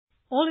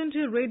All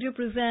India Radio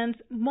presents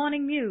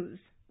Morning News.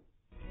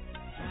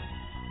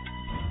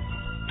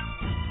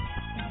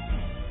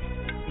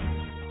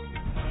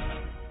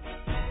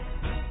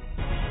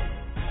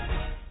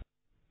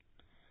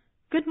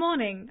 Good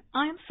morning.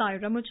 I am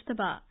Saira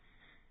Mujtaba.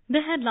 The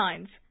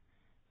headlines.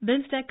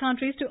 BIMSTEC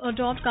countries to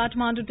adopt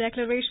Kathmandu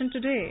Declaration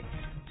today.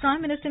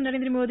 Prime Minister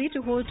Narendra Modi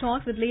to hold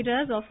talks with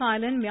leaders of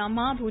Thailand,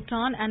 Myanmar,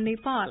 Bhutan and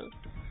Nepal.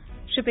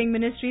 Shipping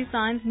Ministry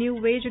signs new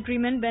wage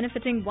agreement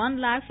benefiting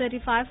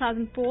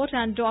 135,000 port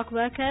and dock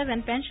workers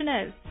and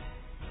pensioners.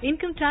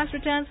 Income tax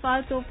returns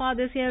filed so far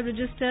this year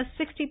register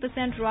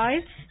 60%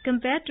 rise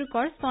compared to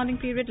corresponding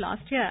period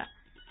last year.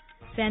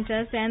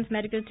 Centre sends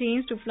medical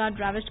teams to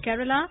flood-ravaged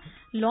Kerala.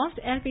 Lost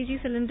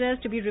LPG cylinders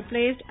to be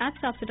replaced at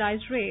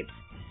subsidized rates.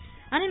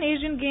 And in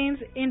Asian Games,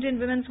 Indian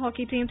women's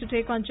hockey team to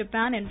take on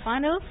Japan in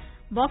final.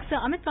 Boxer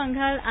Amit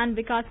Panghal and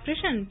Vikas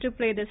Krishan to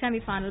play the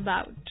semi-final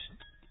bout.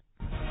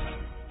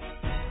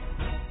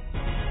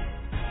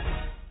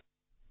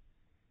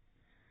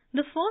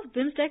 The fourth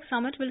BIMSTEC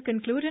summit will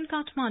conclude in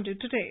Kathmandu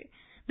today.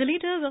 The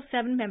leaders of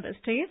 7 member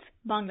states,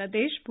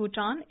 Bangladesh,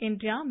 Bhutan,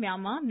 India,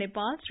 Myanmar,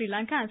 Nepal, Sri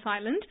Lanka and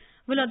Thailand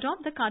will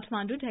adopt the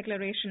Kathmandu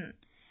Declaration.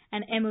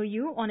 An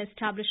MOU on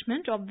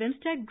establishment of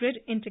BIMSTEC grid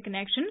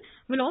interconnection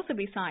will also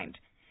be signed.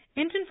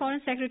 Indian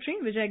Foreign Secretary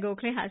Vijay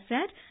Gokhale has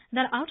said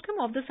that outcome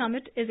of the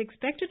summit is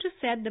expected to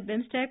set the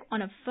BIMSTEC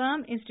on a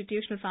firm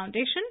institutional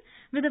foundation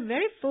with a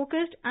very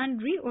focused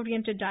and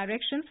reoriented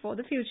directions for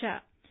the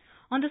future.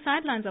 On the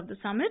sidelines of the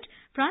summit,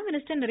 Prime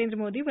Minister Narendra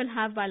Modi will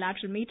have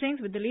bilateral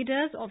meetings with the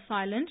leaders of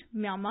Thailand,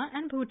 Myanmar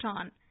and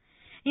Bhutan.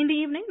 In the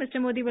evening,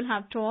 Mr. Modi will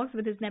have talks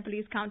with his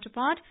Nepalese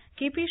counterpart,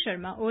 KP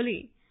Sharma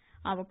Oli.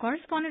 Our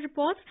correspondent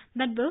reports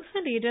that both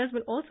the leaders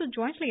will also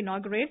jointly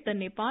inaugurate the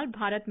Nepal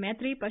Bharat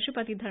Maitri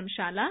Pashupati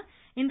Dharamshala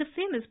in the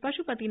famous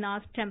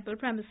Pashupatinath temple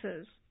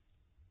premises.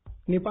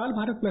 Nepal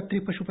Bharat Maitri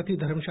Pashupati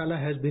Dharamshala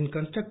has been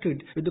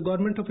constructed with the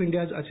Government of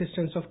India's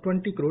assistance of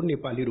 20 crore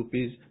Nepali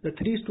rupees. The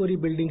 3-story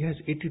building has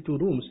 82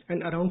 rooms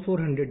and around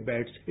 400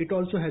 beds. It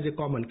also has a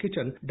common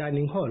kitchen,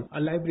 dining hall,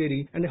 a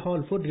library and a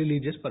hall for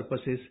religious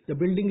purposes. The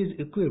building is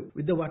equipped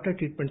with the water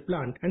treatment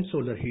plant and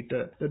solar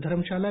heater. The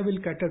Dharamshala will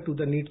cater to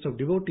the needs of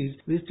devotees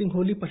visiting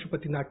Holy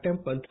Pashupatinath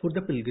temple for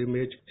the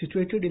pilgrimage.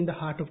 Situated in the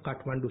heart of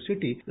Kathmandu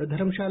city, the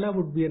Dharamshala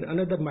would be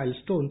another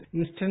milestone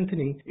in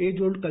strengthening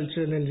age-old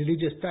cultural and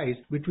religious ties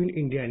between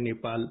India and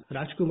Nepal.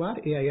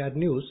 Rajkumar, AIR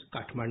News,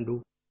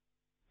 Kathmandu.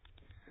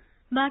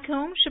 Back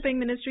home, Shipping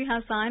Ministry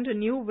has signed a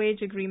new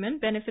wage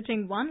agreement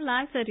benefiting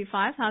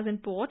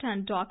 135,000 port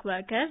and dock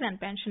workers and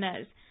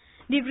pensioners.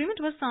 The agreement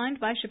was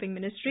signed by Shipping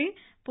Ministry,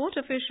 port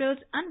officials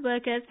and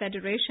Workers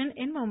Federation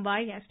in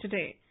Mumbai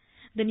yesterday.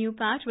 The new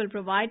pact will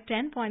provide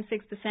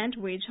 10.6%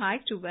 wage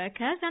hike to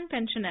workers and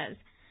pensioners.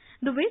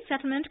 The wage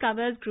settlement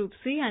covers Group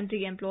C and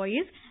D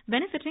employees,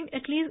 benefiting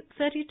at least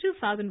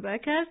 32,000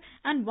 workers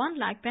and 1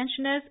 lakh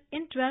pensioners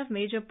in 12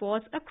 major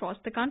ports across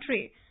the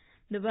country.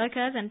 The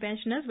workers and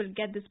pensioners will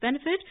get this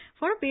benefit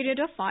for a period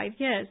of 5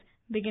 years,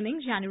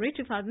 beginning January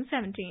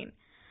 2017.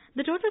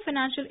 The total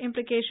financial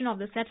implication of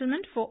the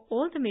settlement for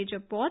all the major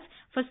ports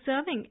for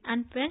serving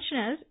and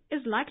pensioners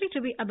is likely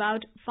to be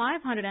about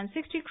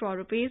 560 crore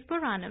rupees per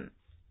annum.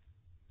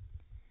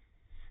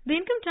 The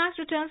income tax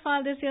returns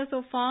filed this year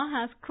so far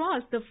has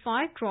crossed the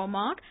 5 crore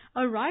mark,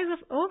 a rise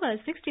of over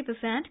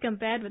 60%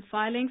 compared with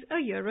filings a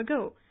year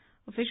ago.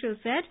 Officials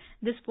said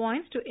this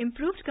points to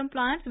improved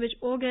compliance which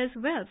augurs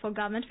well for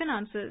government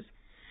finances.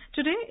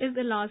 Today is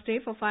the last day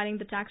for filing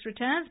the tax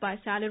returns by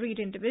salaried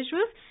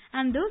individuals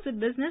and those with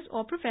business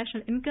or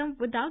professional income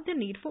without the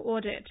need for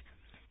audit.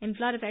 In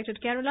flood-affected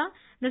Kerala,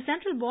 the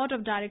Central Board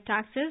of Direct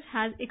Taxes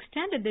has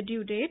extended the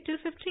due date till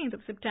 15th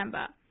of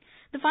September.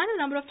 The final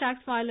number of tax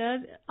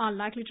filers are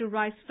likely to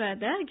rise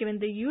further given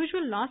the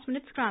usual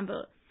last-minute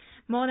scramble.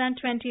 More than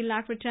 20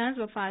 lakh returns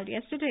were filed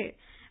yesterday.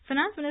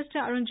 Finance Minister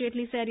Arun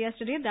Jaitley said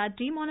yesterday that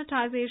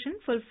demonetization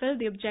fulfilled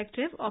the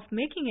objective of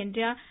making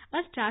India a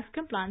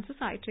tax-compliant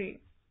society.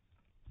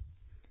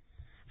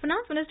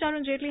 Finance Minister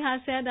Arun Jaitley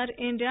has said that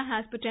India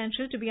has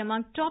potential to be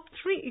among top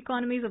 3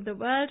 economies of the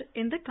world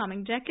in the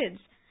coming decades.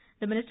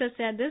 The minister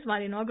said this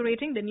while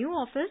inaugurating the new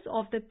office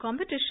of the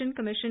Competition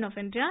Commission of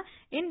India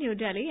in New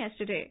Delhi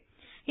yesterday.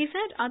 He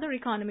said other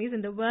economies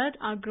in the world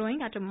are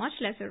growing at a much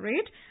lesser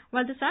rate,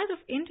 while the size of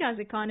India's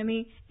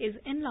economy is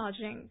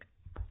enlarging.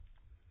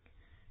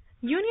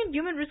 Union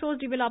Human Resource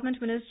Development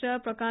Minister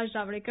Prakash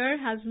Javadekar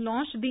has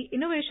launched the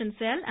Innovation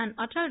Cell and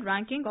Atal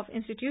ranking of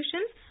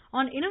institutions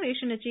on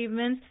innovation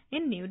achievements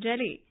in New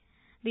Delhi.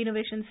 The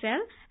Innovation Cell,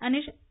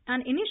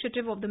 an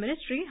initiative of the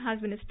ministry, has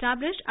been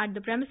established at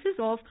the premises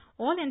of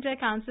All India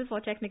Council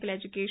for Technical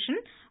Education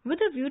with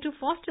a view to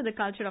foster the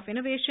culture of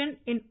innovation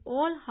in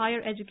all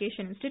higher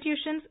education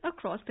institutions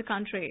across the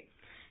country.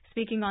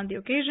 Speaking on the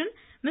occasion,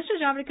 Mr.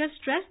 Javadekar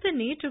stressed the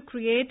need to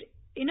create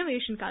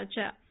innovation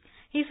culture.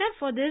 He said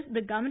for this,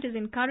 the government is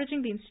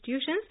encouraging the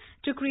institutions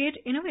to create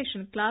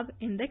innovation club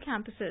in their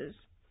campuses.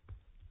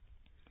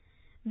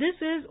 This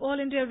is All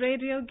India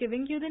Radio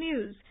giving you the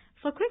news.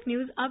 For quick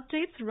news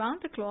updates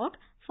round the clock,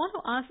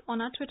 follow us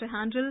on our Twitter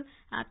handle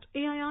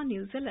 @AIR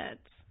News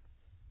Alerts.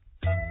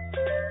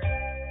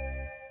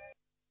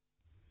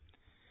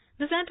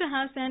 The centre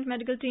has sent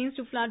medical teams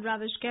to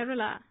flood-ravaged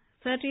Kerala.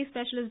 30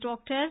 specialist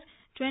doctors,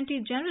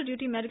 20 general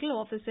duty medical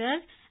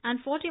officers and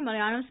 40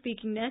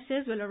 Malayalam-speaking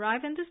nurses will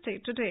arrive in the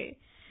state today.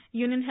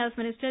 Union Health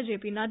Minister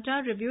JP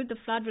Nadda reviewed the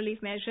flood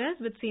relief measures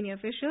with senior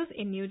officials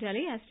in New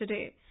Delhi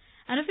yesterday.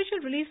 An official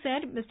release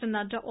said Mr.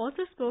 Nadda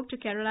also spoke to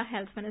Kerala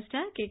Health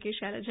Minister KK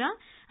Shailaja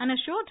and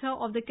assured her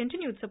of the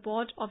continued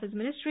support of his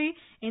ministry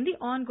in the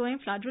ongoing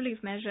flood relief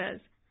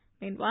measures.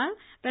 Meanwhile,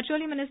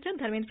 Petroleum Minister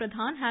Dharmendra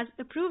Pradhan has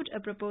approved a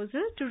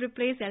proposal to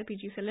replace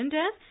LPG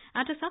cylinders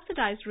at a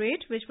subsidized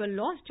rate which were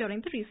lost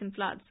during the recent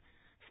floods.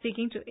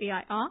 Speaking to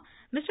AIR,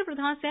 Mr.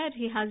 Pradhan said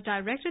he has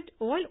directed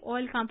all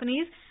oil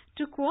companies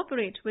to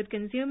cooperate with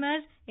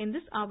consumers in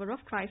this hour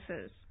of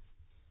crisis.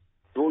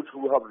 Those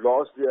who have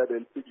lost their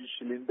LPG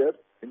cylinder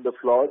in the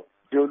flood,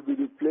 they will be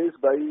replaced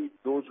by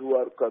those who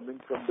are coming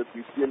from the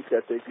BPL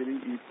category.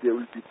 If they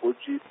will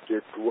deposit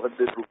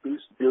 200 rupees,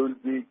 they will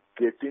be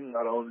getting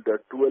around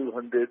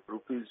 1,200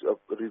 rupees of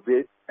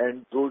rebate.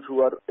 And those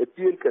who are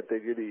APL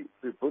category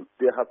people,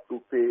 they have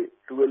to pay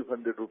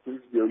 1,200 rupees.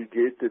 They will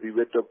get a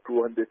rebate of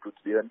 200 to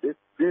 300.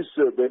 This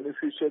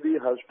beneficiary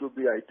has to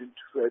be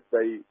identified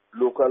by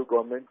local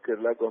government,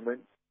 Kerala government.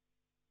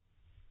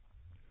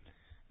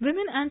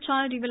 Women and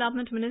Child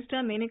Development Minister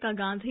Menaka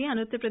Gandhi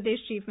and Uttar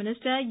Pradesh Chief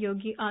Minister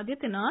Yogi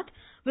Adityanath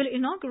will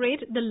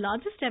inaugurate the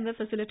largest ever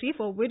facility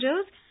for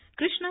widows,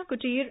 Krishna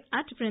Kutir,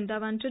 at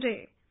Vrindavan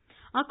today.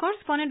 Our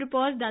correspondent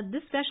reports that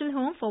this special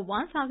home for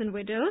 1,000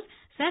 widows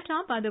set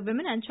up by the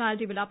Women and Child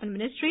Development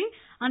Ministry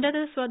under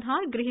the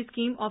Swadhar Grihi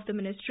scheme of the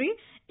ministry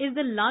is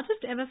the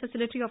largest ever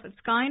facility of its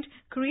kind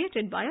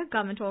created by a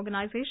government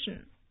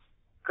organization.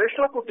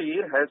 Krishna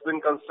Kutir has been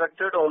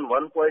constructed on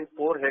 1.4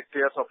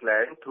 hectares of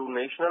land through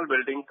National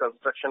Building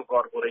Construction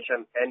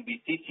Corporation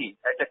 (NBCC)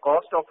 at a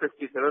cost of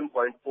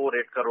 57.48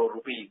 crore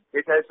rupees.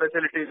 It has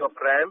facilities of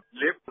ramp,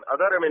 lift, and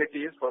other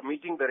amenities for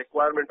meeting the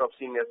requirement of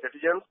senior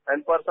citizens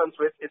and persons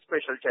with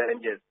special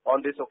challenges. On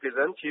this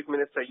occasion, Chief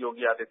Minister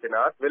Yogi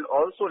Adityanath will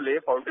also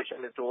lay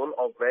foundation stone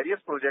of various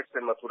projects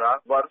in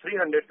Mathura worth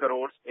 300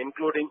 crores,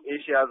 including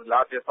Asia's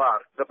largest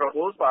park. The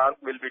proposed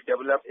park will be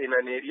developed in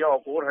an area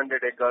of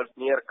 400 acres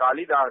near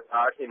Kali Ghat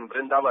in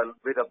Vrindavan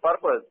with a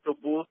purpose to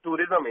boost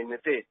tourism in the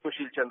state.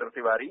 Sushil Chandra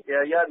Tiwari,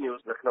 AIR News,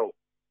 Lucknow.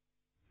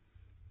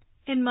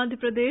 In Madhya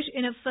Pradesh,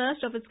 in a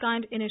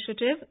first-of-its-kind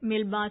initiative,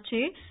 Mil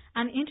Bache,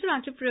 an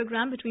interactive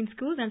program between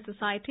schools and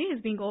society,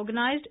 is being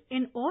organized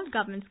in all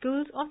government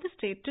schools of the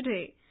state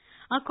today.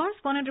 Our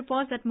correspondent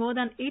reports that more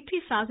than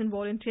 80,000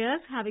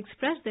 volunteers have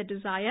expressed their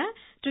desire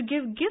to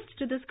give gifts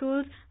to the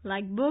schools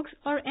like books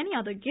or any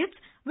other gifts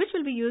which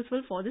will be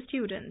useful for the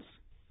students.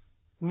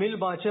 Mil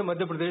Bache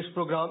Madhya Pradesh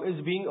program is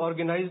being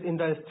organized in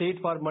the state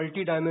for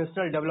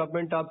multi-dimensional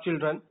development of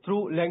children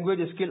through language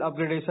skill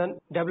upgradation,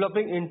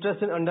 developing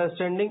interest in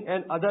understanding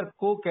and other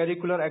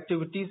co-curricular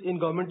activities in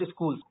government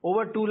schools.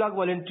 Over 2 lakh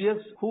volunteers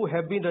who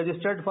have been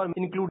registered for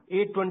include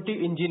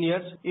 820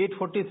 engineers,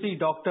 843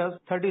 doctors,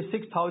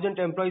 36,000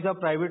 employees of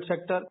private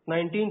sector,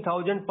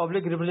 19,000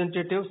 public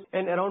representatives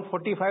and around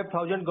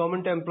 45,000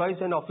 government employees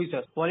and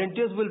officers.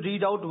 Volunteers will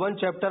read out one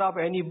chapter of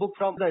any book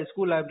from the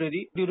school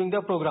library during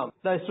the program.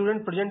 The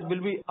student present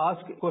will be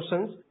asked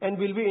questions and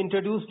will be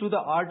introduced to the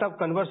art of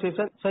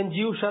conversation.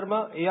 Sanjeev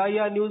Sharma,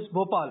 AIR News,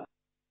 Bhopal.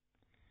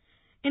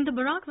 In the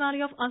Barak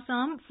Valley of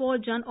Assam, 4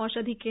 Jan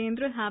Aushadhi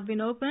Kendra have been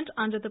opened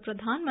under the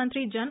Pradhan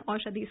Mantri Jan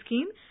Aushadhi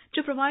scheme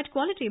to provide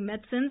quality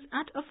medicines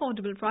at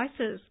affordable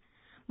prices.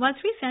 While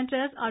 3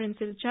 centers are in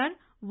Silchar,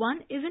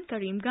 1 is in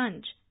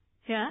Karimganj.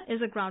 Here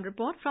is a ground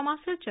report from our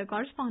Silchar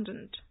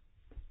correspondent.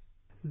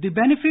 The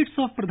benefits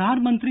of Pradhan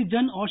Mantri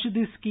Jan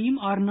Aushadhi scheme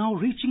are now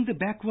reaching the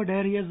backward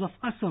areas of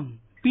Assam.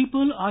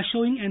 People are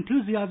showing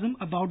enthusiasm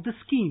about the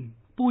scheme.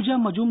 Pooja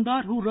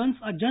Majumdar, who runs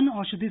a Jan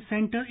Aushadhi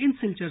center in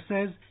Silchar,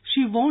 says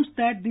she wants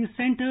that these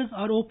centers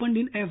are opened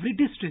in every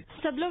district.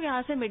 सब लोग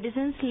यहाँ से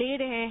medicine ले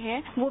रहे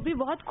हैं, वो भी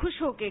बहुत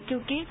खुश होके,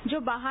 क्योंकि जो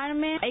बाहर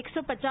में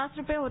 150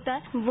 रुपए होता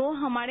है वो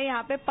हमारे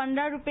यहाँ पे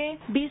 15 रुपए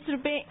 20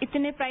 रुपए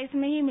इतने प्राइस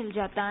में ही मिल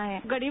जाता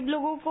है. गरीब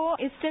लोगों को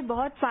इससे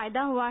बहुत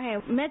फायदा हुआ है.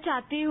 मैं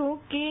चाहती हूँ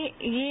कि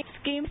ये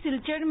स्कीम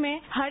सिलचर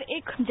में हर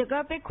एक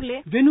जगह पे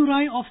खुले. Venu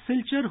Rai of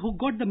Silchar, who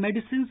got the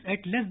medicines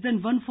at less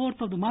than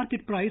 1/4 of the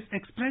market price,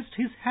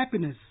 expressed his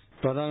happiness.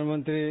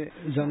 प्रधानमंत्री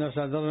जन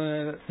औषधि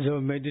में जो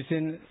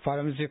मेडिसिन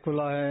फार्मेसी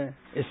खुला है,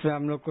 इसमें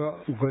हम लोग को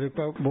गरीब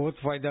को बहुत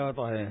फायदा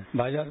होता है.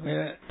 बाजार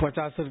में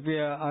 50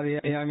 रुपया और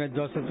यहाँ में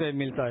 200 रुपये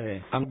मिलता है.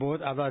 हम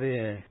बहुत आभारी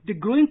है. The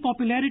growing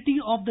popularity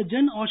of the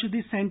Jan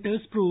Aushadhi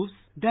centers proves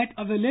that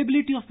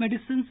availability of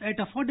medicines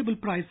at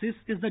affordable prices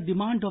is the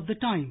demand of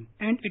the time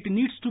and it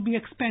needs to be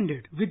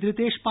expanded. With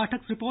Ritesh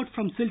Pathak's report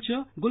from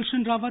Silchar,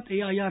 Gulshan Rawat,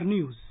 AIR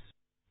News.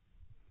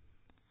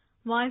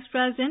 Vice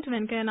President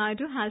Venkaiah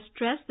Naidu has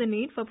stressed the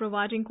need for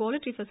providing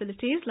quality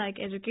facilities like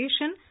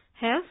education,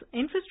 health,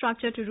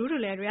 infrastructure to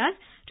rural areas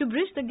to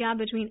bridge the gap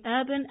between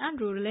urban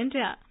and rural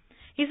India.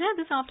 He said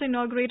this after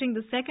inaugurating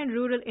the 2nd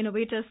Rural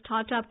Innovators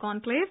Startup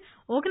Conclave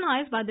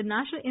organized by the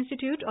National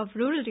Institute of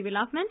Rural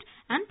Development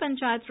and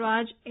Panchayat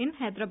Raj in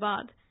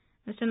Hyderabad.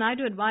 Mr.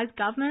 Naidu advised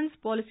governments,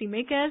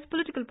 policymakers,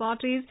 political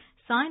parties,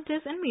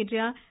 scientists and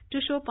media to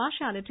show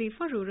partiality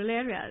for rural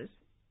areas.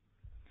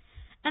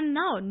 And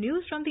now,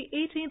 news from the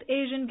 18th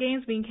Asian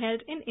Games being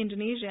held in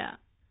Indonesia.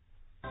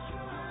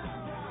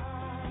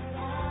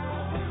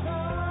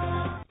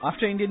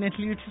 After Indian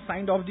athletes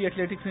signed off the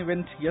athletics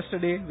event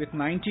yesterday with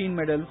 19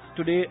 medals,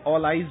 today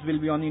all eyes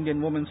will be on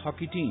Indian women's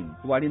hockey team,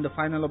 who are in the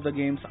final of the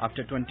games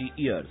after 20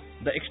 years.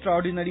 The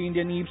extraordinary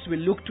Indian Eeps will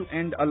look to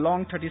end a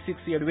long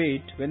 36-year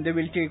wait when they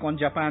will take on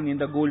Japan in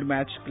the gold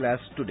match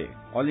clash today.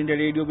 All India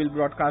Radio will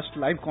broadcast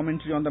live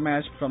commentary on the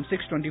match from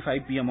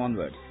 6:25 p.m.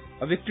 onwards.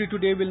 A victory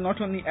today will not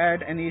only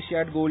add an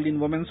Asiad gold in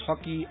women's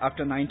hockey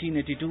after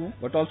 1982,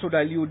 but also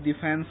dilute the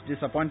fans'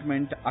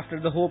 disappointment after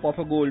the hope of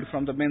a gold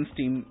from the men's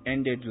team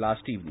ended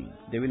last evening.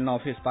 They will now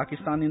face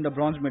Pakistan in the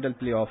bronze medal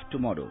playoff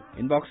tomorrow.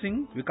 In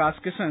boxing, Vikas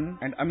Kishan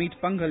and Amit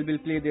Panghal will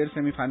play their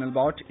semi-final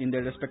bout in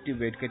their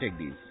respective weight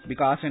categories.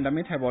 Vikas and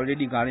Amit have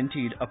already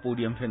guaranteed a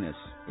podium finish.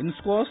 In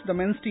squash, the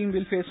men's team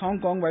will face Hong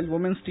Kong while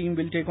women's team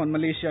will take on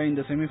Malaysia in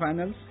the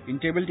semi-finals. In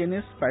table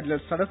tennis,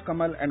 paddlers Saras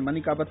Kamal and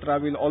Manika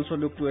Batra will also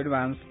look to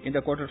advance in the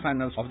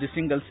quarterfinals of the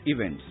singles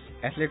events.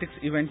 Athletics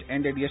event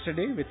ended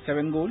yesterday with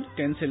 7 gold,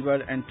 10 silver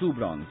and 2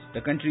 bronze, the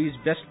country's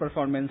best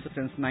performance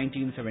since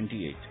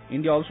 1978.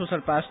 India also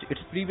surpassed its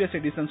previous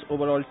edition's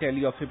overall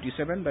tally of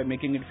 57 by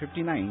making it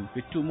 59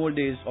 with 2 more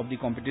days of the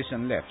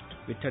competition left.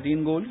 With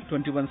 13 gold,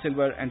 21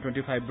 silver and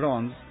 25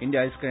 bronze,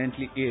 India is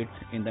currently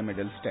 8th in the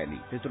medals tally.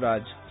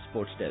 Rituraj,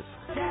 Sports Desk.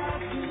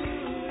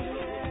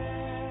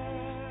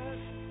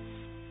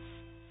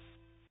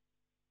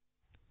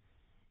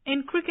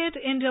 In cricket,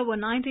 India were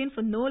 19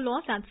 for no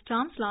loss at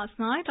stumps last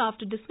night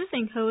after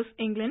dismissing hosts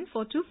England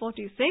for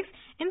 246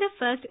 in their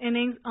first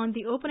innings on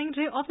the opening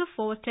day of the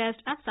fourth test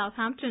at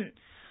Southampton.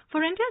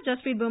 For India,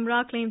 Jasprit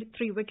Bumrah claimed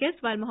 3 wickets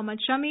while Mohammad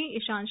Shami,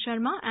 Ishant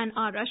Sharma and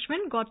R.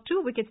 Ashwin got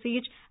 2 wickets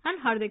each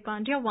and Hardik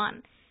Pandya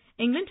won.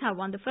 England have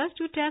won the first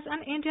 2 tests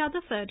and India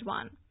the third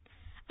one.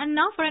 And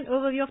now for an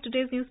overview of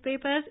today's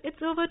newspapers,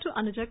 it's over to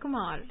Anuja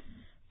Kumar.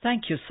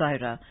 Thank you,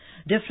 Saira.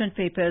 Different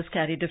papers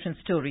carry different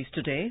stories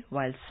today.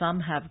 While some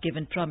have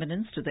given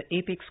prominence to the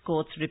Apex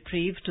Court's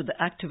reprieve to the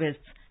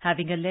activists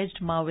having alleged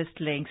Maoist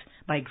links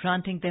by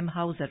granting them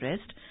house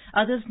arrest,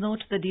 others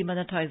note the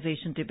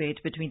demonetization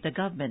debate between the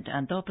government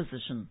and the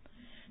opposition.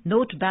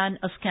 Note ban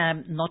a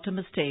scam, not a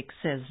mistake,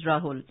 says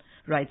Rahul,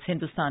 writes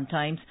Hindustan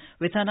Times,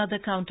 with another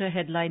counter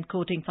headline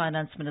quoting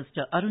Finance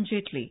Minister Arun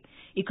Jaitley.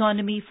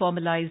 Economy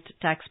formalized,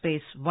 tax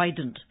base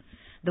widened.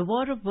 The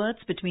war of words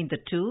between the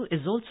two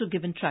is also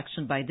given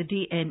traction by the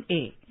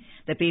DNA.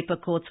 The paper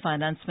quotes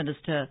Finance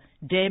Minister,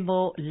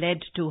 Demo led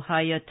to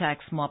higher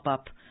tax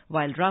mop-up,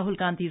 while Rahul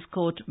Gandhi's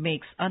quote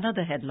makes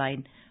another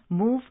headline,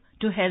 Move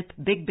to help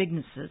big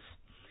businesses.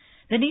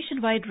 The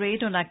nationwide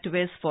raid on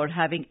activists for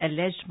having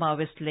alleged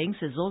Maoist links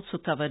is also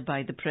covered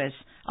by the press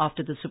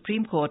after the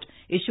Supreme Court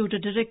issued a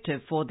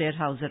directive for their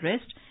house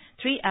arrest.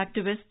 3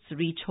 activists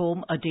reach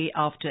home a day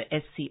after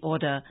SC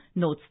order,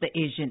 notes the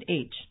Asian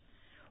Age.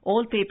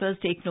 All papers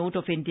take note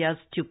of India's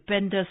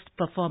stupendous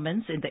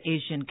performance in the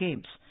Asian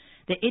Games.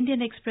 The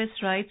Indian Express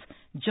writes,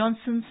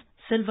 Johnson's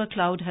silver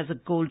cloud has a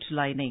gold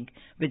lining,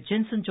 with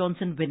Jenson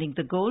Johnson winning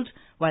the gold,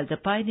 while the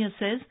Pioneer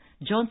says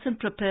Johnson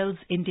propels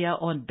India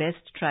on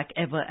best track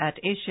ever at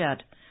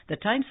Asiad. The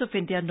Times of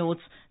India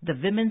notes the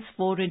women's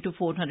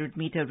 4x400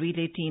 meter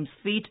relay team's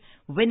feat,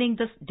 winning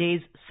the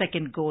day's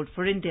second gold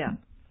for India.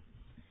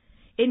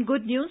 In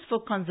good news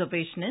for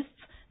conservationists,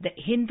 the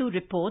Hindu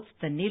reports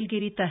the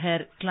Nilgiri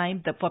tahr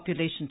climbed the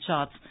population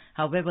charts.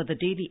 However, the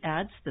daily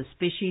adds the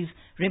species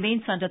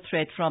remains under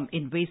threat from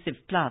invasive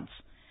plants.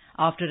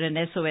 After an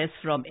SOS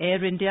from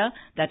Air India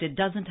that it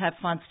doesn't have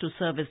funds to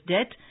service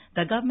debt,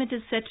 the government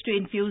is set to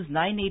infuse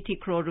 980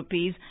 crore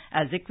rupees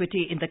as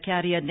equity in the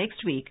carrier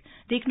next week.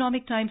 The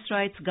Economic Times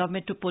writes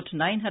government to put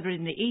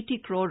 980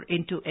 crore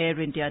into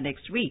Air India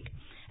next week.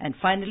 And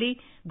finally,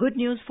 good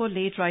news for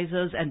late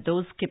risers and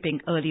those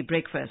skipping early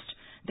breakfast.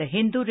 The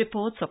Hindu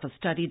reports of a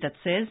study that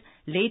says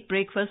late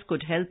breakfast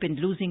could help in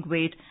losing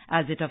weight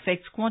as it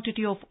affects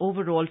quantity of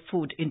overall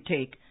food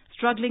intake.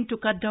 Struggling to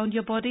cut down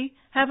your body?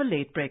 Have a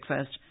late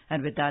breakfast.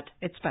 And with that,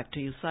 it's back to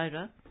you,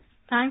 Saira.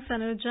 Thanks,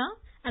 Anuja.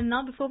 And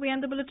now before we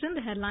end the bulletin,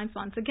 the headlines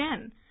once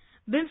again.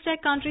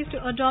 BIMSTEC countries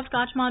to adopt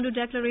Kathmandu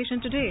Declaration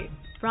today.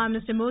 Prime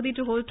Minister Modi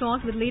to hold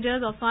talks with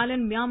leaders of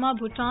Thailand, Myanmar,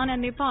 Bhutan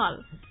and Nepal.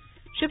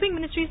 Shipping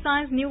Ministry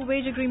signs new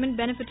wage agreement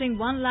benefiting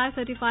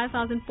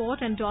 135,000 port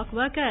and dock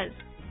workers.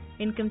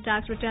 Income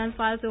tax returns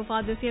filed so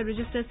far this year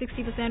registered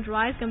 60%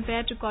 rise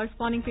compared to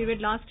corresponding period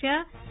last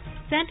year.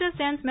 Centre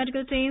sends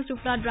medical teams to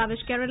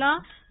flood-ravaged Kerala.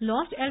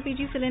 Lost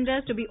LPG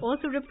cylinders to be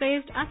also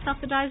replaced at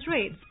subsidized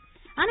rates.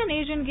 And in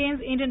Asian Games,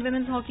 Indian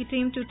women's hockey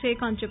team to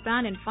take on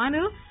Japan in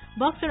final.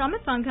 Boxer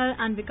Amit Panghal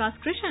and Vikas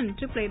Krishan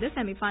to play the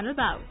semi-final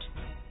bout.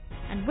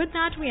 And with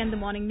that, we end the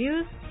morning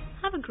news.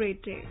 Have a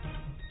great day.